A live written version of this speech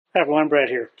Hi everyone, Brad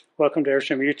here. Welcome to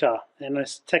Airstream, Utah. And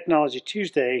this Technology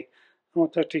Tuesday, I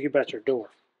want to talk to you about your door.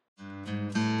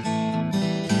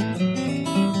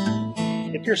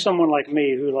 If you're someone like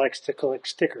me who likes to collect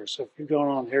stickers, so if you're going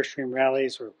on Airstream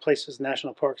rallies or places,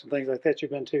 national parks and things like that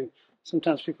you've been to,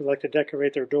 sometimes people like to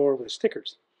decorate their door with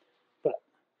stickers. But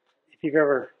if you've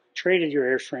ever traded your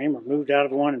Airstream or moved out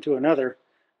of one into another,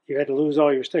 you had to lose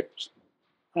all your stickers.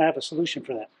 I have a solution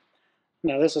for that.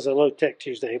 Now this is a low-tech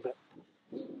Tuesday, but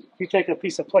if you take a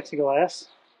piece of plexiglass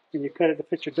and you cut it to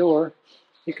fit your door,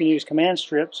 you can use command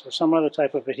strips or some other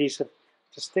type of adhesive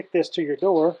to stick this to your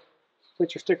door,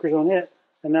 put your stickers on it,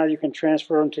 and now you can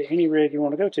transfer them to any rig you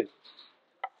want to go to.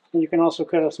 And you can also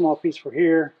cut a small piece for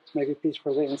here, maybe a piece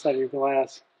for the inside of your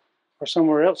glass, or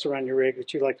somewhere else around your rig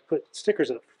that you like to put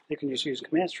stickers up. You can just use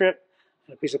command strip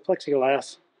and a piece of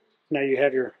plexiglass. Now you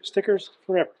have your stickers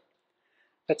forever.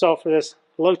 That's all for this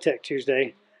low-tech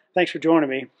Tuesday. Thanks for joining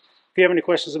me. If you have any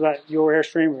questions about your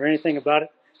Airstream or anything about it,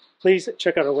 please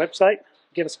check out our website,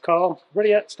 give us a call,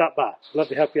 ready yet, stop by. I'd love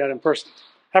to help you out in person.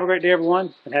 Have a great day,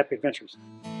 everyone, and happy adventures.